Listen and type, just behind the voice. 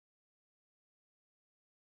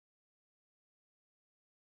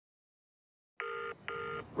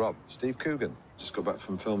Rob, Steve Coogan. Just got back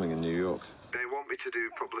from filming in New York. They want me to do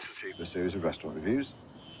publicity. A series of restaurant reviews.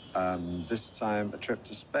 This time, a trip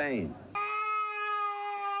to Spain.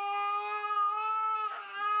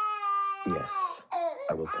 Yes,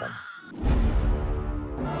 I will come.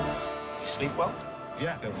 You sleep well?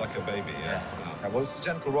 Yeah, like a baby, yeah. Well, it's the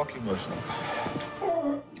gentle rocking motion.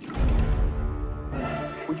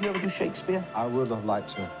 Would you ever do Shakespeare? I would have liked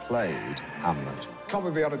to have played Hamlet. Come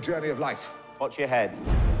with me on a journey of life. Watch your head.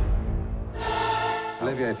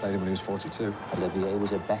 Olivier played him when he was 42. Olivier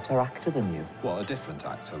was a better actor than you. What, a different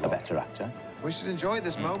actor? A better actor. We should enjoy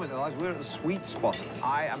this moment in our lives. We're at the sweet spot.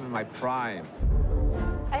 I am in my prime.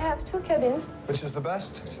 I have 2 cabins. Which is the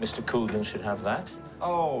best? Mr. Coogan should have that.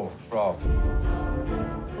 Oh, Rob.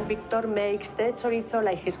 Victor makes the chorizo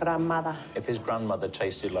like his grandmother. If his grandmother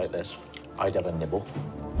tasted like this, I'd have a nibble.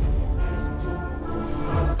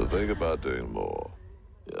 The thing about doing more,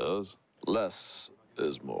 yes, less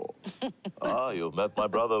is more. You've met my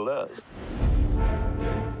brother Les.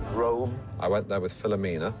 Rome. I went there with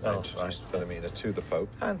Philomena. I Oh, introduced Philomena to the Pope.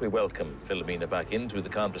 And we welcome Philomena back into the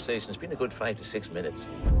conversation. It's been a good 5 to 6 minutes.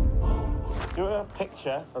 Do a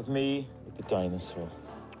picture of me with the dinosaur.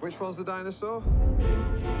 Which one's the dinosaur?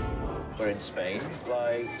 We're in Spain,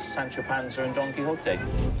 like Sancho Panza and Don Quixote.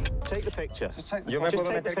 Take the picture. Just take the Just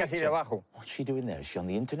take the picture. What's she doing there? Is she on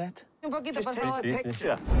the internet? Just take the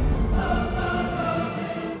picture.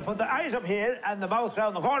 Put the eyes up here and the mouth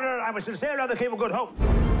round the corner, and we shall sail round the Cape of Good Hope.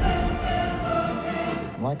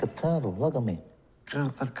 I'm like a turtle. Look at me.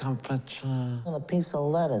 And a piece of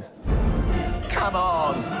lettuce. Come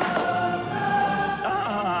on!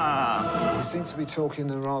 You seem to be talking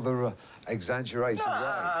in a rather exaggerated way.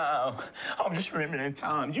 Oh, I'm just remembering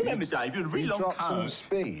time. Do you remember, Dave? You had a really long Drop some coat.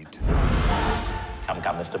 speed. Come,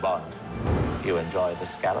 Mr. Bond. You enjoy the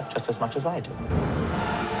scallop just as much as I do.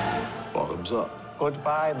 Bottoms up.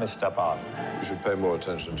 Goodbye, Mr. Bond. You should pay more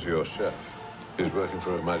attention to your chef. He's working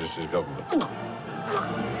for Her Majesty's government.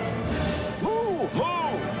 Move!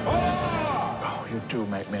 Move! Oh, you do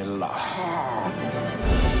make me laugh.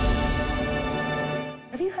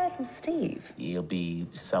 Have you heard from Steve? He'll be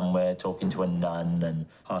somewhere talking to a nun and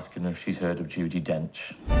asking if she's heard of Judi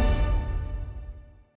Dench.